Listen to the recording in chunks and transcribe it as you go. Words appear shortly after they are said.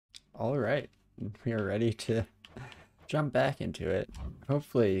Alright, we are ready to jump back into it.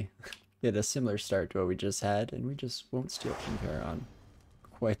 Hopefully get a similar start to what we just had, and we just won't steal from Charon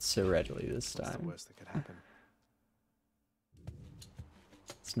quite so readily this What's the time. worst that could happen?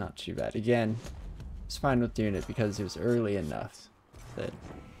 It's not too bad. Again, I was fine with doing it because it was early enough that...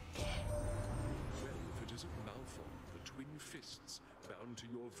 Well, if it isn't Malphon, the twin fists bound to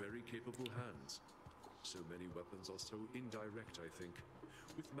your very capable hands. So many weapons are so indirect, I think.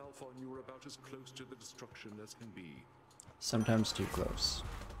 With Malphon, you are about as close to the destruction as can be. Sometimes too close.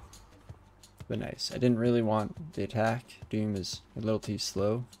 But nice. I didn't really want the attack. Doom is a little too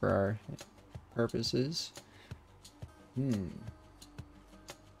slow for our purposes. I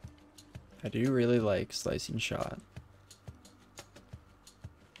do really like Slicing Shot.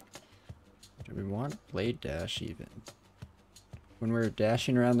 Do we want Blade Dash even? When we're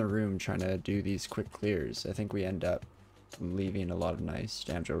dashing around the room trying to do these quick clears, I think we end up leaving a lot of nice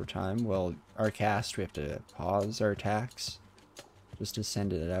damage over time. Well, our cast, we have to pause our attacks just to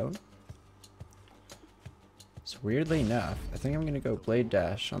send it out. So weirdly enough, I think I'm going to go Blade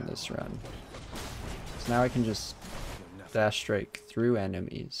Dash on this run. So now I can just dash strike through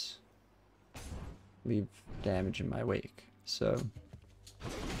enemies. Leave damage in my wake. So...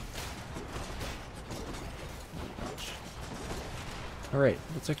 Alright,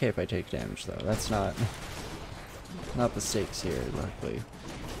 it's okay if I take damage though. That's not the stakes here, luckily.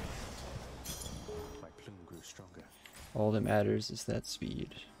 My plume grew stronger. All that matters is that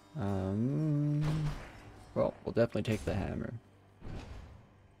speed. Well, we'll definitely take the hammer.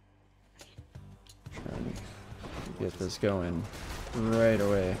 Try and get this going right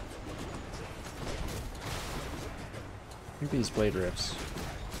away. I think these blade rips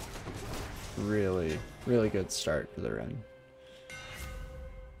really good start for the run.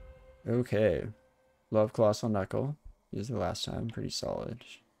 Okay, love Colossal Knuckle. Used the last time, pretty solid.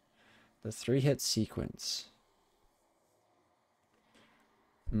 The 3-hit sequence.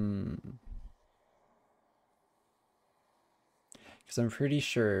 Because I'm pretty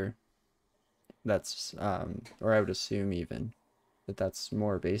sure that's, or I would assume even, that that's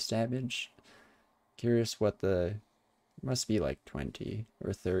more base damage. Curious what the, must be like 20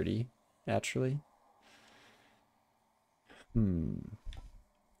 or 30, naturally.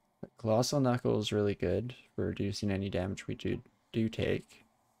 Colossal Knuckle is really good for reducing any damage we do take.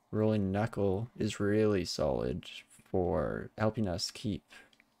 Rolling Knuckle is really solid for helping us keep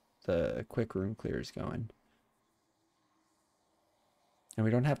the quick room clears going. And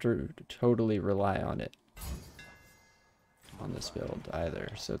we don't have to totally rely on it on this build either,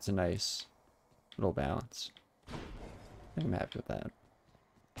 so it's a nice little balance. I'm happy with that.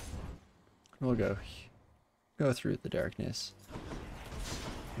 We'll go through the darkness.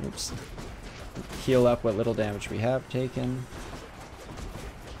 Oops. Heal up what little damage we have taken.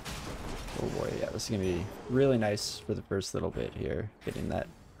 Oh boy, yeah, this is gonna be really nice for the first little bit here, getting that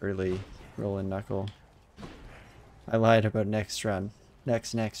early rolling knuckle. I lied about next run.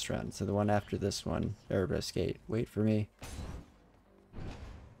 Next run, so the one after this one, Erebus Gate. Wait for me.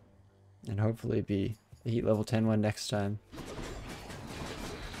 And hopefully be the heat level 10 one next time.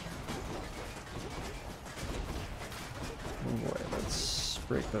 Oh boy, let's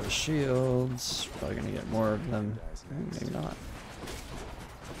break those shields. Probably gonna get more of them. Maybe not.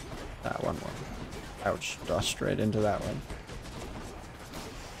 That one more. Ouch, dodged right into that one.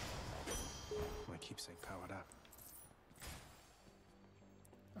 My keepsake powered up.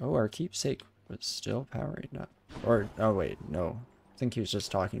 Oh, our keepsake was still powering up. Or, oh wait, no. I think he was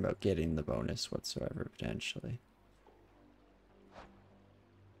just talking about getting the bonus whatsoever, potentially.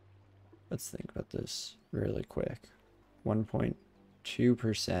 Let's think about this really quick.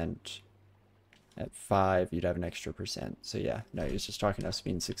 1.2%. At 5, you'd have an extra %. So yeah, no, he was just talking us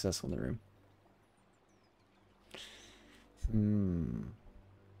being successful in the room.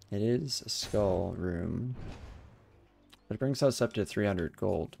 It is a skull room. But it brings us up to 300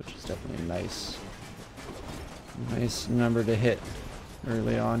 gold, which is definitely a nice number to hit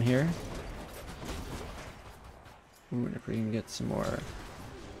early on here. Ooh, and if we can get some more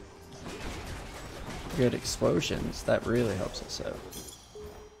good explosions, that really helps us out.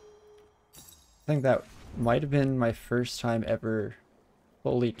 I think that might have been my first time ever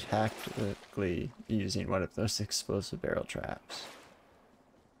fully tactically using one of those explosive barrel traps.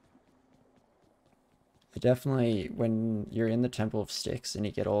 But definitely, when you're in the Temple of Sticks and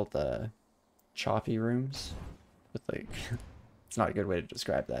you get all the choppy rooms, with like, it's not a good way to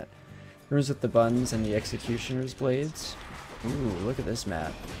describe that. Rooms with the buns and the executioner's blades. Ooh, look at this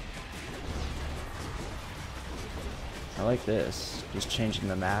map. I like this. Just changing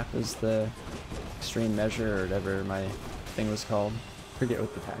the map as the extreme measure or whatever my thing was called. forget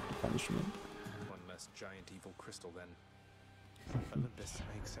what the pact of punishment. One less giant evil crystal then. Olympus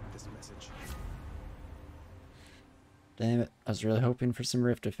may accept this message. Damn it, I was really hoping for some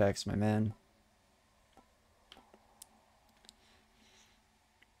rift effects, my man.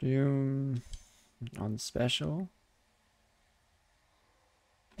 Doom on special.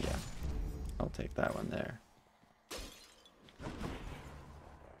 Yeah, I'll take that one there.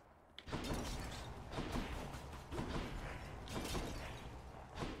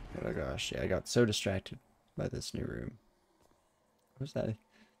 Oh gosh, yeah, I got so distracted by this new room. What was that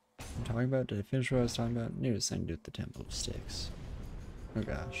I'm talking about? Did I finish what I was talking about? I knew it was something to do with the Temple of Sticks. Oh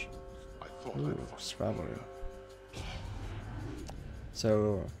gosh. Ooh, strawberry.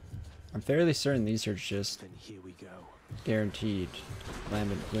 So, I'm fairly certain these are just Then here we go. guaranteed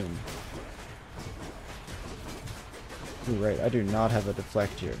lambent plume. Ooh, right, I do not have a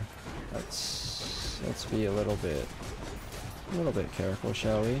deflect here. Let's be a little bit careful,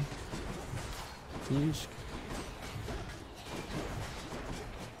 shall we? Please.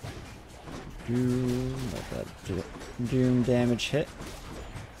 Let that doom damage hit.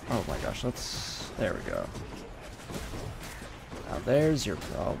 Oh my gosh, there we go. Now there's your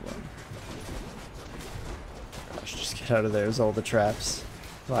problem. Gosh, just get out of there. There's all the traps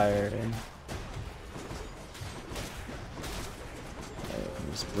firing.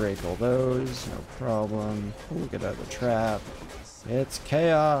 Just break all those, no problem. Ooh, get out of the trap. It's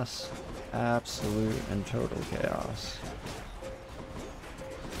chaos. Absolute and total chaos.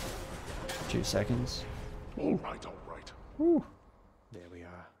 2 seconds. All right, all right. Woo. There we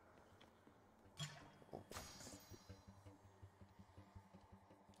are.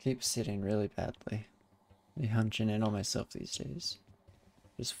 Keep sitting really badly. Be hunching in on myself these days.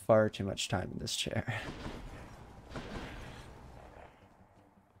 There's far too much time in this chair.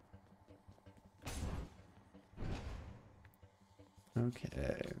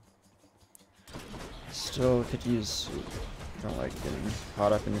 Okay. Still could use... don't like getting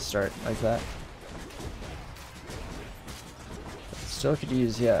caught up in the start like that. Still could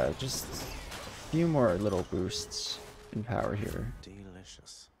use, yeah, just a few more little boosts in power here.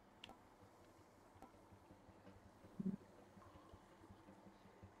 Delicious.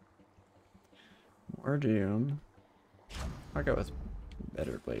 More doom. I'll go with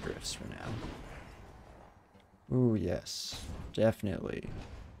better blade rifts for now. Ooh, yes. Definitely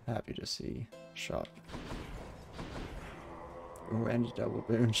happy to see shot. Ooh, and a double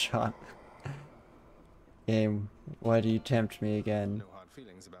boon shot. Game, why do you tempt me again? No hard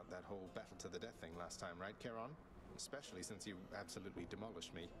feelings about that whole battle to the death thing last time, right, Charon? Especially since you absolutely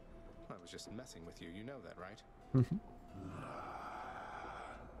demolished me. I was just messing with you, you know that, right?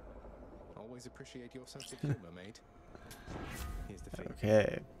 Always appreciate your sense of humor, mate. Here's the fee.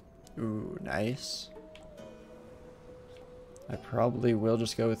 Okay. Ooh, nice. I probably will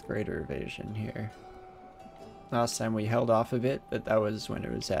just go with greater evasion here. Last time we held off a bit, but that was when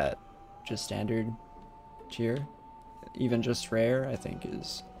it was at just standard tier. Even just rare, I think,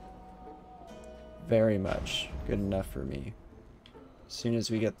 is very much good enough for me. As soon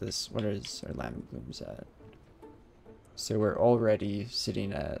as we get this, what is our lambent blooms at? So we're already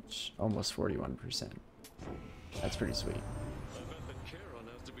sitting at almost 41%. That's pretty sweet. I bet that Charon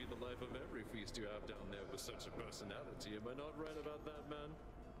has to be the life of every feast you have down there with such a personality. Am I not right about that, man?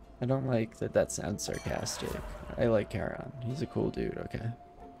 I don't like that that sounds sarcastic. I like Charon. He's a cool dude, okay?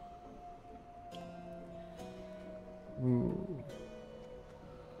 Ooh.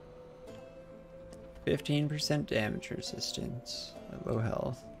 15% damage resistance at low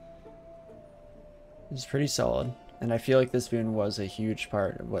health. This is pretty solid. And I feel like this boon was a huge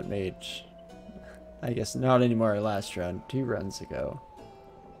part of what made, I guess not anymore our last run, 2 runs ago,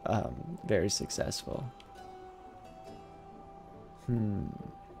 very successful.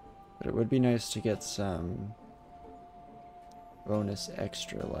 But it would be nice to get some bonus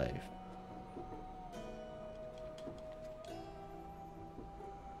extra life.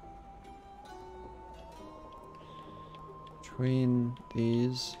 Between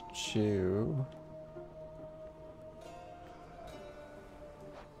these two...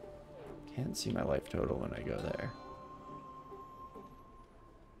 Can't see my life total when I go there.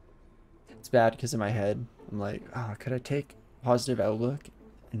 It's bad because in my head, I'm like, oh, could I take positive outlook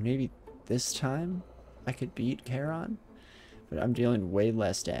and maybe this time I could beat Charon? But I'm dealing way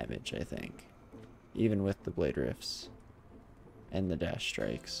less damage, I think. Even with the blade rifts and the dash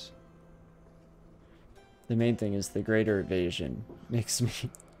strikes. The main thing is the greater evasion makes me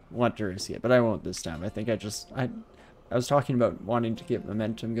want to risk it, but I won't this time. I think I was talking about wanting to get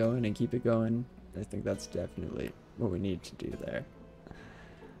momentum going and keep it going. I think that's definitely what we need to do there.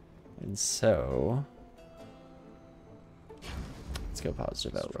 And so... let's Let's go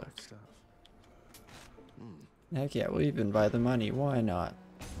positive outlook. Stuff. Heck yeah, we'll even buy the money. Why not?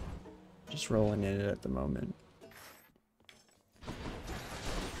 Just rolling in it at the moment.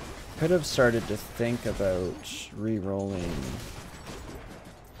 Could have started to think about re-rolling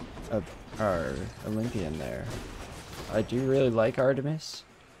our Olympian there. I do really like Artemis,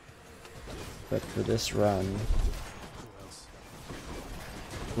 but for this run, Who else?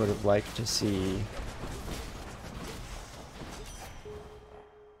 would have liked to see...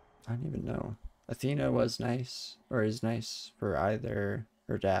 I don't even know. Athena was nice, or is nice for either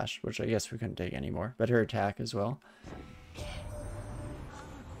her dash, which I guess we couldn't take anymore, but her attack as well.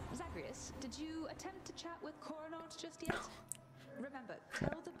 Zagreus, did you attempt to chat with Coronat just yet? Remember,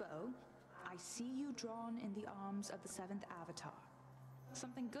 tell the bow, I see you drawn in the arms of the seventh avatar.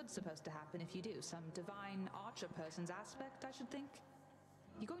 Something good's supposed to happen if you do. Some divine archer person's aspect, I should think.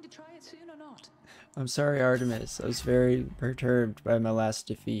 You going to try it soon or not? I'm sorry, Artemis. I was very perturbed by my last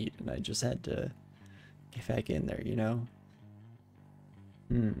defeat, and I just had to get back in there, you know?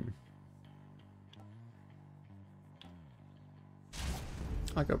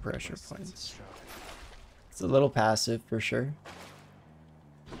 I'll go pressure points. It's a little passive for sure.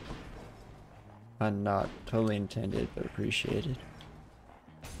 And not totally intended, but appreciated.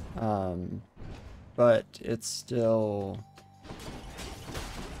 But it's still,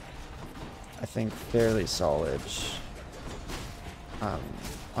 I think, fairly solid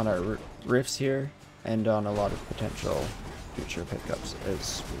on our riffs here, and on a lot of potential future pickups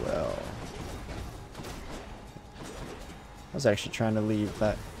as well. I was actually trying to leave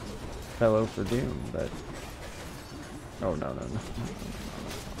that fellow for Doom, but oh no.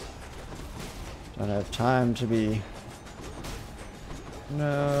 Don't have time to be.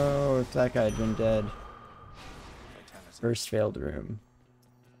 No, if that guy had been dead. First failed room.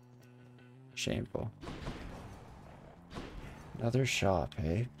 Shameful. Another shop,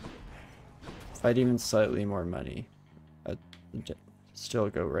 hey? If I'd even slightly more money, I'd still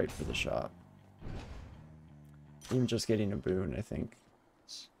go right for the shop. Even just getting a boon, I think,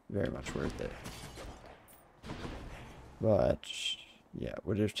 is very much worth it. But, yeah,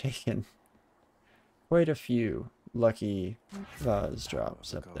 would have taken quite a few lucky vase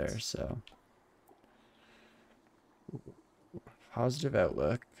drops up there, so. Positive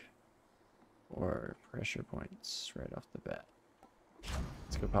outlook or pressure points right off the bat.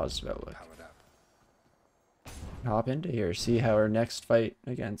 Let's go positive outlook. Powered up. Hop into here, see how our next fight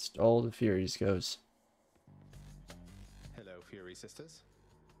against all the Furies goes. Hello, Fury sisters.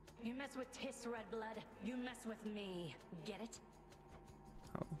 You mess with Tiss, Red Blood, you mess with me. Get it?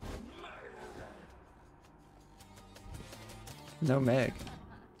 Oh. No Meg.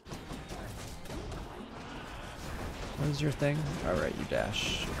 What is your thing? Alright, you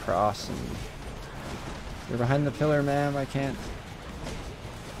dash across and you're behind the pillar, ma'am. I can't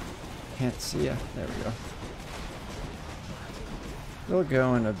see ya. There we go. Still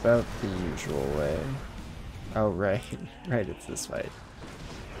going about the usual way. Oh, right. Right, it's this fight.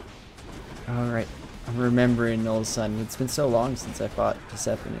 Alright. I'm remembering Null's son. It's been so long since I fought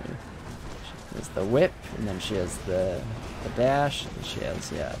Persephone. She has the whip, and then she has the dash, and she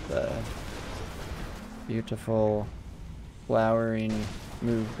has, yeah, the beautiful flowering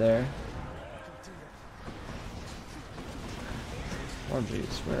move there. Oh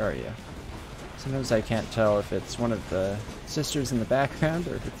jeez, where are you? Sometimes I can't tell if it's one of the sisters in the background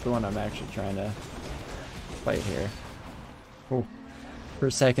or if it's the one I'm actually trying to fight here. Oh, for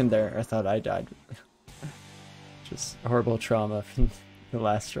a second there, I thought I died. Just horrible trauma from the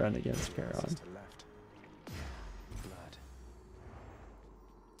last run against Charon. Sister left. Blood.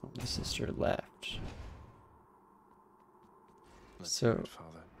 Oh, my sister left. Let's So- do it,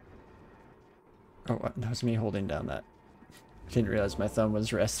 Father. Oh, that was me holding down that. Didn't realize my thumb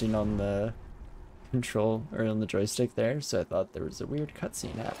was resting on the control, or on the joystick there, so I thought there was a weird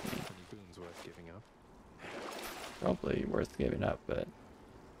cutscene happening. Any boons worth giving up? Probably worth giving up, but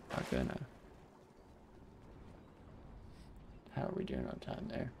not gonna. How are we doing on time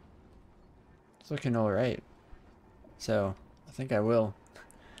there? It's looking alright. So, I think I will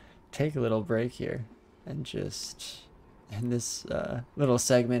take a little break here and just end this little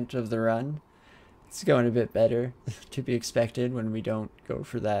segment of the run. It's going a bit better to be expected when we don't go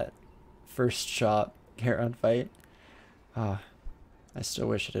for that first shot Charon fight. I still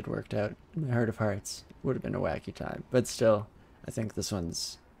wish it had worked out. In my heart of hearts, it would have been a wacky time. But still, I think this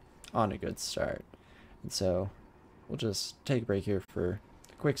one's on a good start. And so, we'll just take a break here for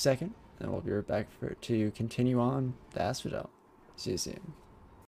a quick second, and we'll be right back to continue on the Asphodel. See you soon.